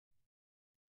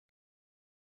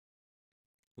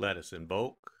Let us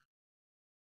invoke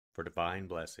for divine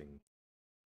blessing.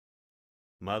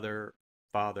 Mother,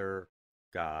 Father,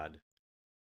 God,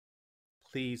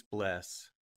 please bless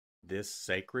this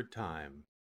sacred time.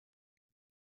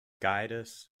 Guide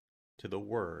us to the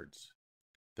words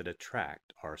that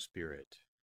attract our spirit.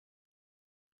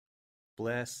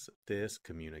 Bless this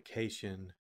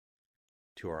communication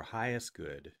to our highest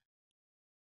good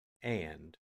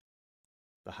and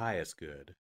the highest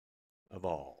good of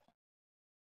all.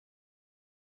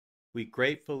 We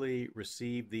gratefully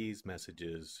receive these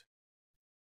messages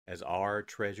as our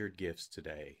treasured gifts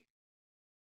today.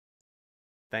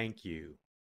 Thank you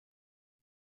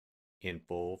in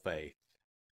full faith.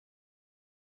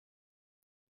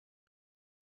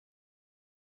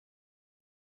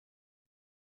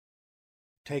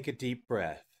 Take a deep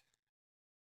breath.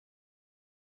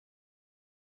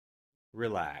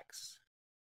 Relax.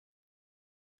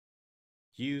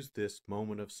 Use this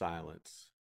moment of silence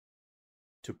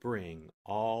to bring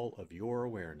all of your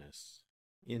awareness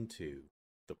into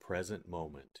the present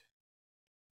moment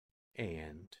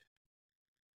and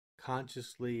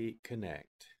consciously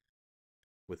connect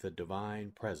with the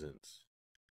divine presence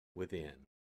within.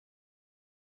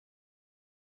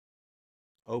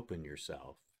 Open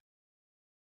yourself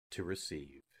to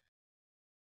receive.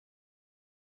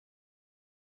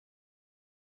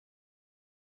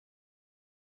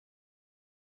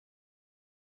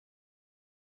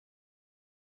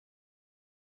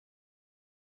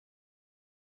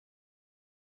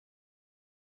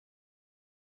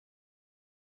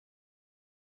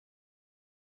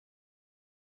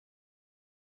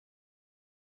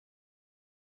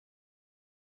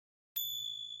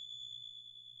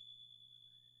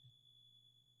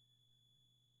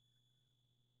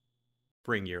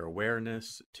 Bring your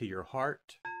awareness to your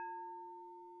heart.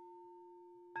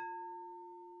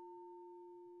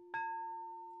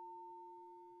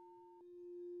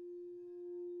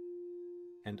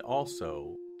 And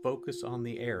also focus on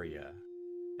the area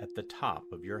at the top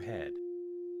of your head.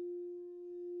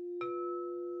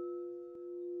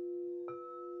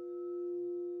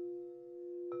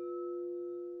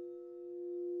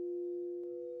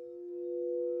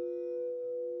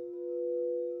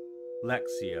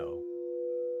 Lectio.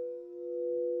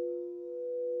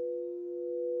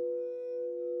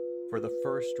 For the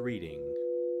first reading,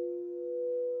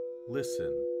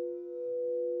 listen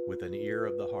with an ear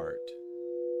of the heart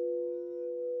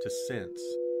to sense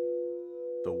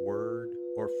the word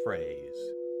or phrase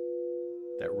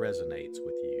that resonates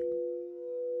with you.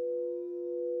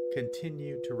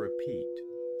 Continue to repeat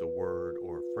the word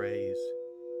or phrase.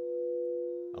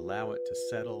 Allow it to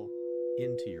settle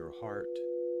into your heart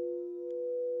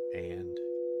and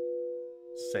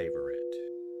savor it.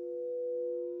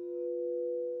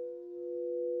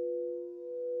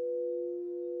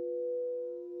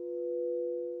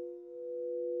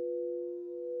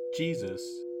 Jesus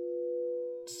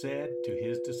said to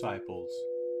his disciples,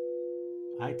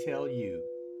 I tell you,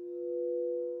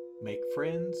 make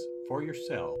friends for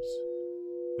yourselves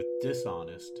with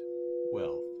dishonest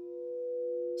wealth,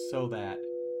 so that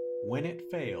when it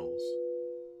fails,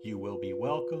 you will be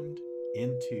welcomed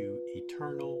into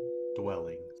eternal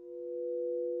dwellings.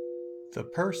 The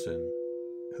person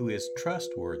who is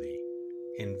trustworthy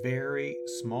in very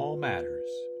small matters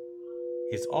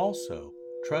is also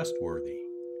trustworthy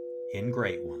in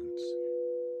great ones.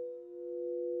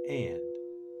 And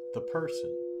the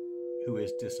person who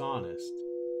is dishonest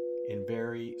in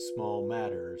very small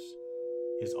matters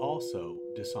is also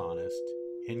dishonest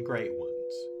in great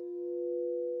ones.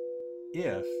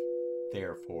 If,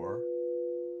 therefore,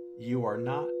 you are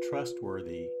not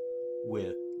trustworthy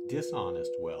with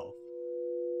dishonest wealth,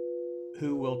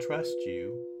 who will trust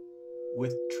you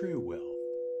with true wealth?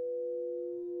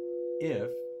 If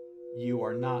you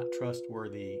are not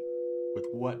trustworthy with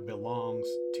what belongs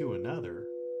to another,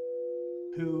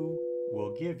 who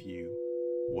will give you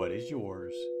what is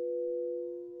yours?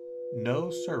 No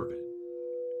servant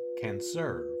can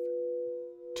serve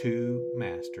two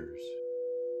masters.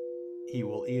 He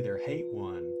will either hate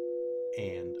one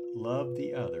and love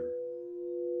the other,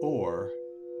 or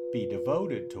be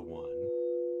devoted to one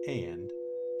and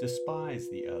despise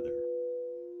the other.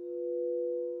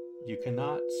 You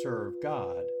cannot serve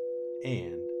God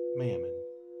and mammon.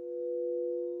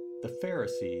 The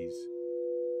Pharisees,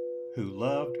 who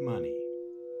loved money,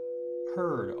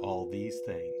 heard all these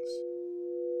things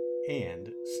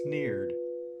and sneered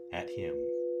at him.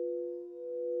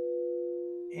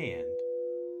 And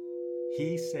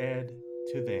he said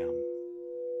to them,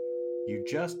 You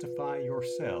justify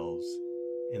yourselves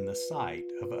in the sight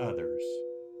of others,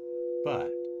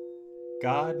 but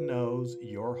God knows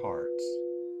your hearts,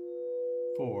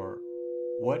 For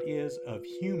what is of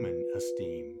human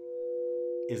esteem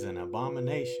is an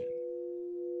abomination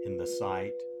in the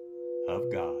sight of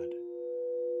God.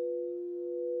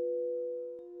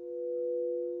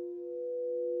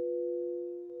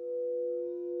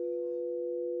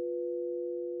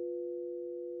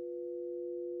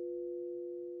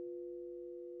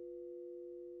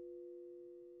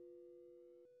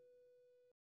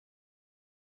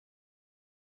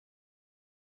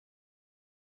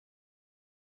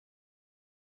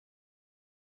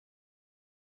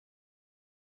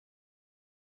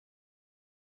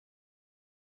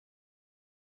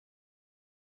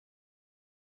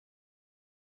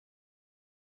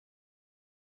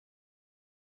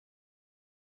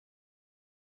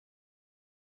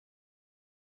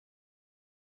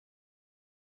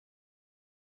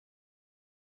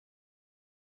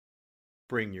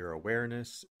 Bring your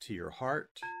awareness to your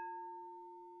heart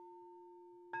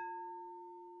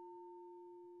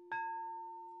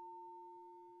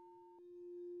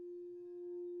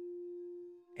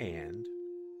and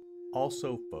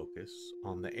also focus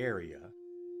on the area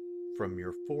from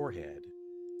your forehead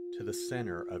to the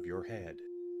center of your head.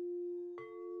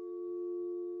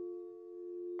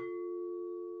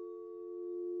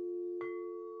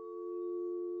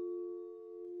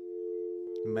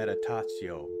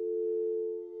 Meditatio.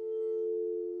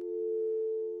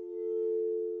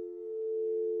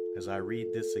 As I read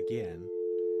this again,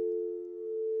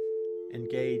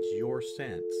 engage your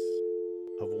sense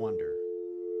of wonder.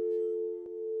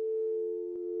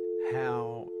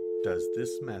 How does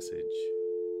this message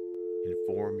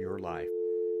inform your life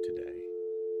today?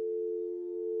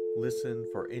 Listen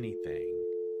for anything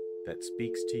that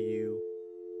speaks to you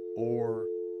or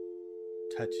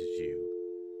touches you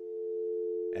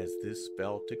as this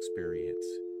felt experience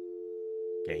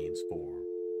gains form.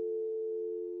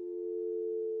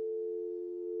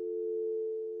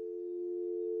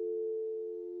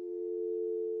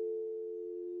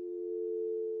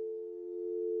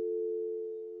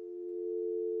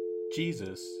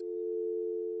 Jesus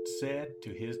said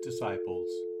to his disciples,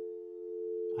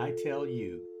 I tell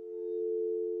you,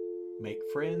 make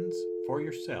friends for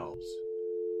yourselves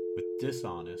with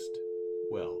dishonest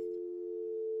wealth,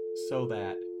 so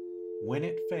that when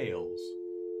it fails,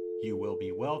 you will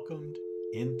be welcomed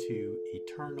into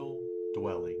eternal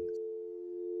dwellings.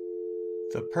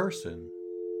 The person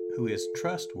who is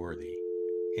trustworthy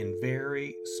in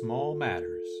very small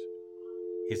matters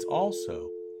is also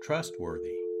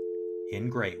trustworthy in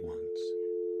great ones.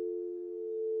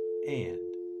 And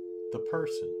the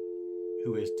person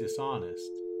who is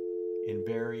dishonest in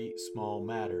very small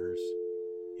matters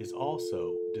is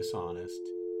also dishonest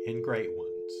in great ones.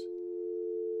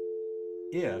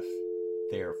 If,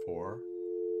 therefore,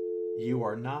 you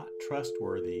are not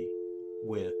trustworthy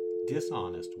with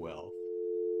dishonest wealth,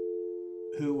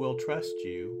 who will trust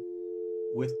you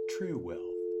with true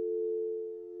wealth?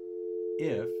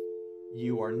 If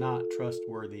you are not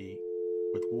trustworthy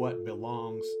with what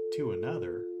belongs to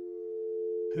another,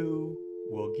 who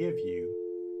will give you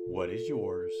what is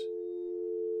yours?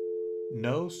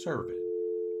 No servant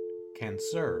can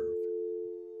serve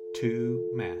two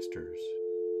masters.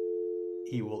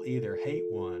 He will either hate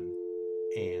one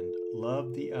and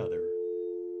love the other,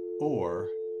 or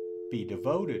be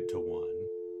devoted to one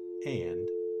and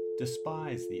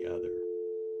despise the other.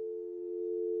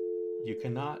 You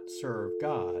cannot serve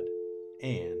God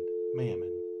and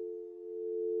mammon.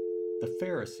 The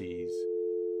Pharisees,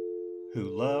 who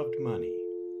loved money,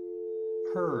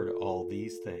 heard all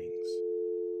these things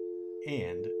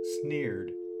and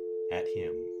sneered at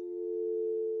him.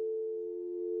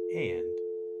 And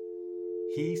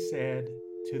he said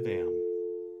to them,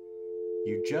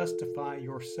 You justify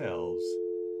yourselves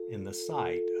in the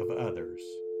sight of others,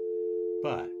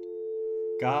 but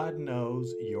God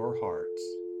knows your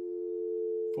hearts.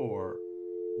 For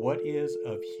what is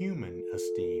of human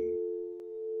esteem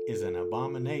is an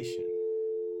abomination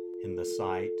in the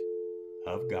sight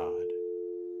of God.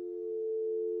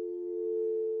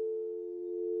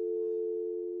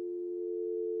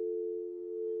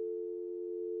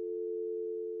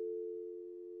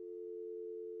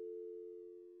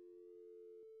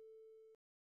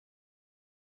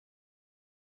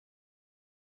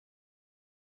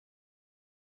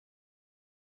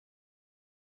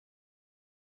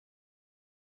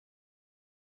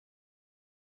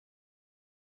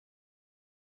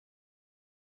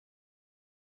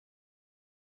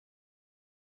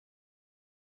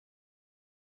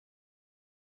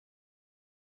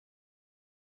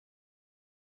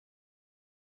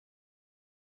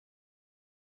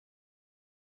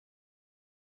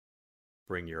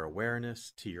 Bring your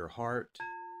awareness to your heart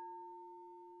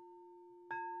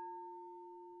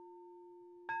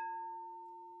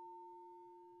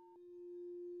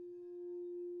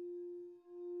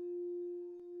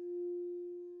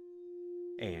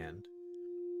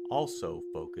Also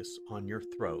focus on your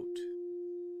throat.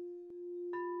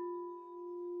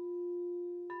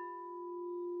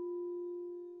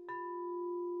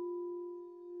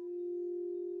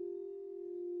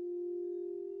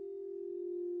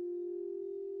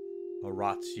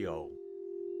 Oratio.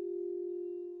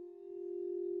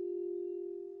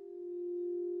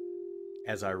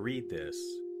 As I read this,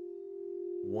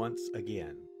 once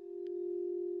again,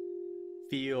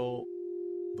 feel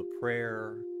the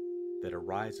prayer that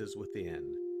arises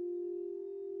within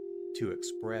to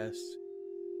express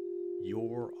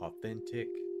your authentic,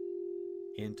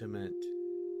 intimate,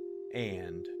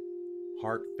 and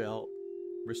heartfelt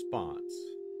response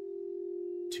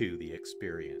to the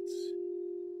experience.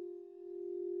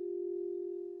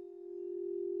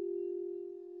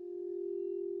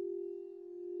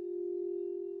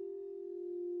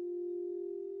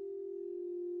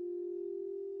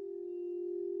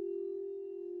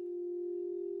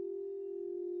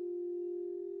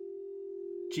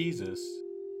 Jesus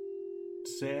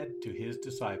said to his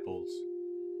disciples,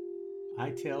 I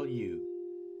tell you,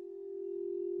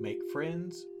 make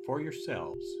friends for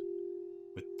yourselves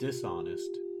with dishonest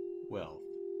wealth,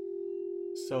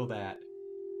 so that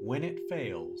when it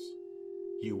fails,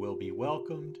 you will be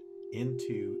welcomed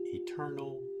into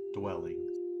eternal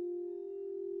dwellings.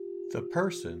 The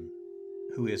person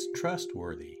who is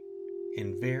trustworthy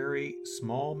in very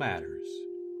small matters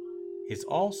is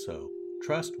also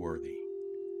trustworthy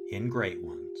in great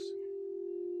ones.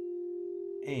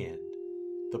 And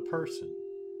the person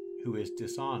who is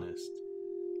dishonest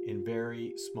in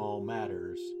very small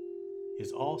matters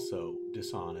is also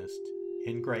dishonest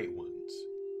in great ones.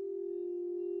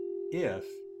 If,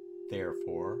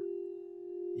 therefore,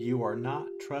 you are not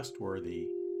trustworthy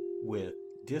with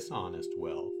dishonest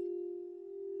wealth,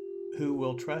 who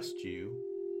will trust you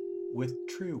with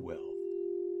true wealth?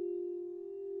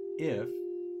 If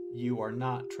you are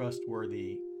not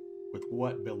trustworthy with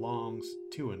what belongs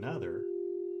to another,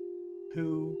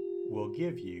 who will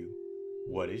give you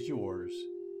what is yours?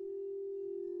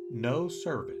 No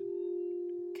servant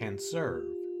can serve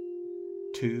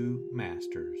two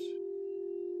masters.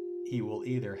 He will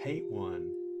either hate one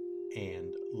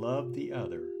and love the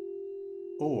other,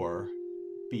 or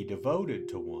be devoted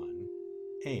to one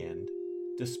and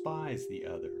despise the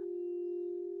other.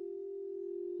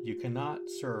 You cannot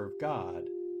serve God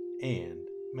and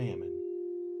mammon.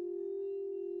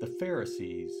 The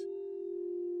Pharisees,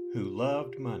 who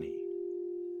loved money,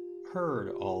 heard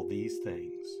all these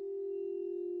things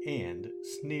and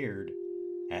sneered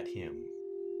at him.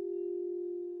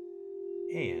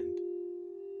 And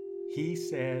he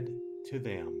said to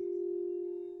them,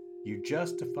 You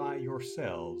justify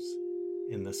yourselves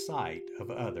in the sight of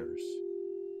others,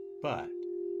 but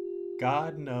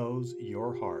God knows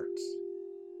your hearts.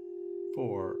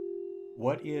 For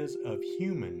what is of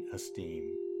human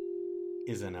esteem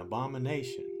is an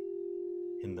abomination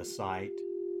in the sight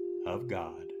of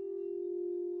God.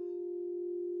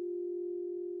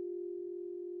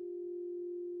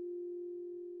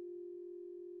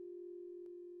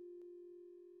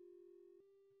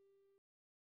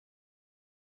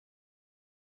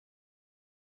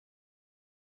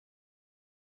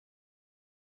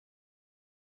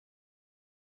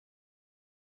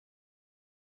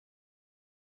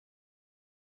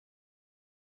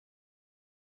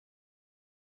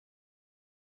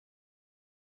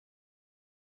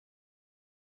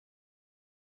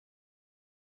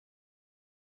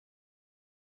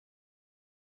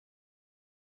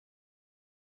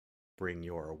 Bring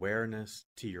your awareness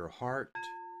to your heart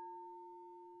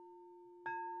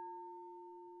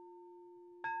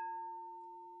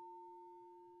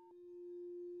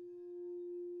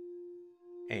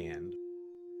and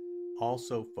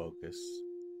also focus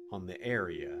on the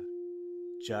area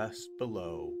just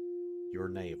below your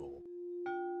navel.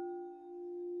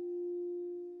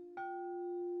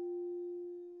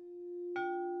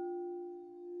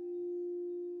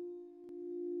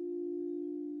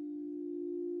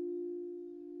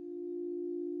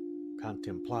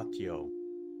 Contemplatio.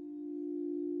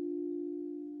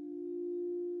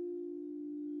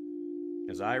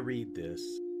 As I read this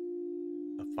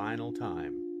a final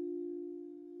time,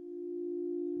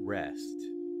 rest.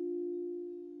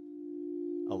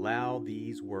 Allow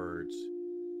these words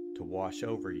to wash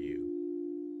over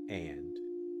you and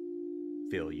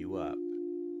fill you up.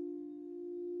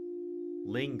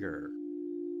 Linger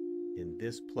in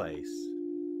this place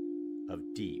of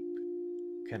deep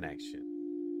connection.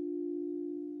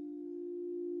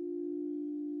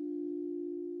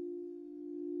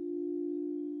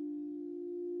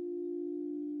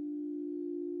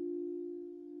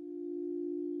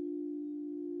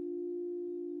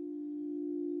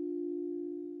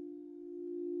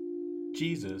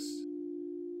 Jesus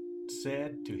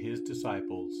said to his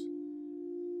disciples,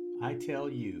 I tell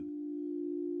you,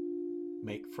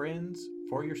 make friends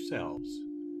for yourselves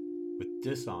with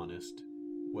dishonest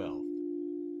wealth,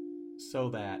 so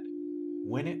that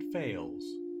when it fails,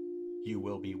 you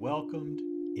will be welcomed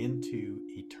into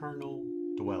eternal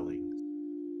dwellings.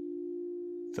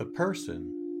 The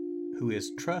person who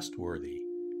is trustworthy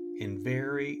in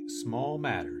very small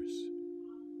matters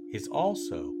is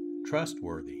also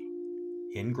trustworthy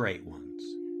in great ones.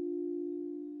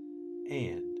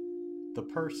 And the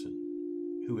person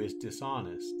who is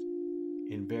dishonest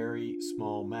in very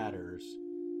small matters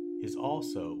is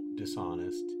also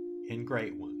dishonest in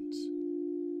great ones.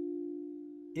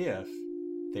 If,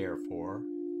 therefore,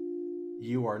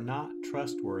 you are not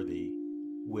trustworthy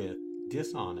with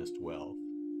dishonest wealth,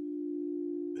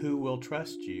 who will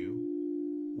trust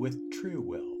you with true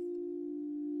wealth?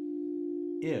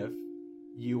 If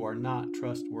you are not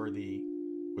trustworthy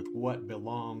with what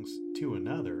belongs to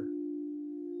another,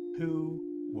 who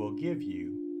will give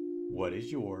you what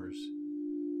is yours?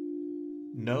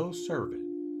 No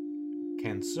servant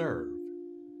can serve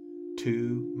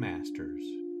two masters.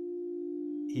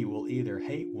 He will either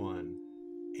hate one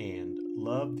and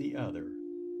love the other,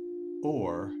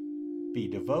 or be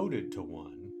devoted to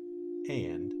one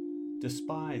and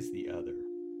despise the other.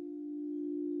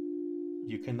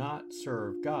 You cannot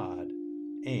serve God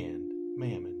and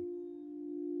mammon.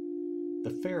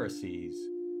 The Pharisees,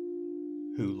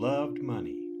 who loved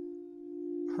money,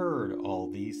 heard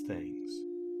all these things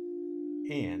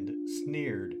and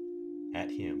sneered at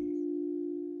him.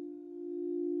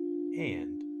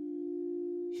 And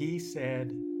he said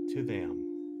to them,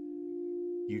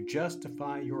 You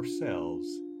justify yourselves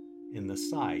in the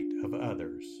sight of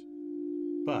others,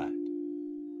 but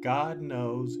God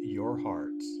knows your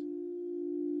hearts.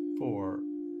 For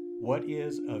what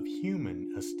is of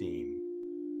human esteem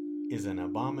is an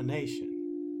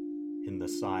abomination in the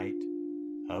sight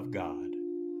of God.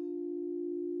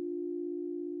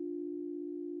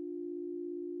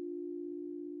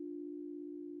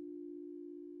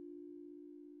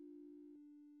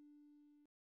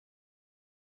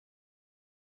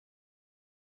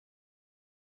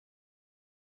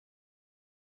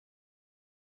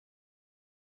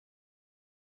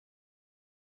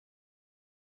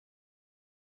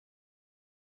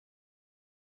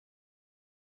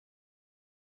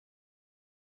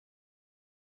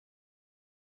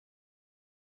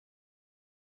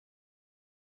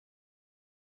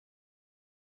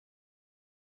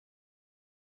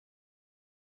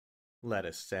 Let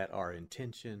us set our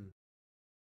intention.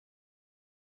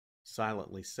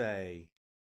 Silently say,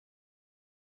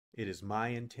 It is my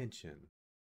intention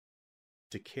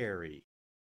to carry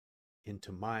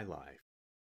into my life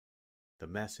the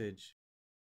message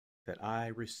that I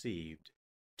received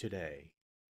today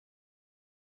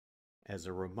as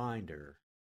a reminder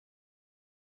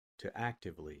to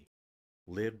actively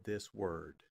live this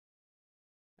word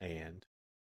and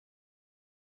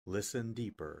listen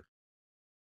deeper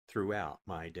throughout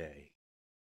my day.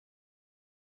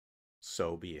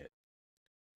 So be it.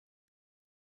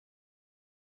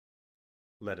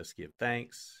 Let us give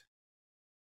thanks.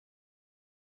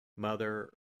 Mother,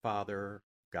 Father,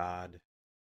 God,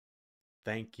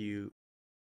 thank you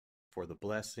for the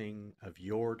blessing of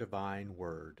your divine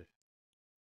word.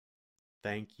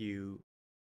 Thank you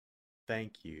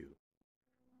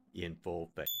in full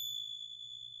faith.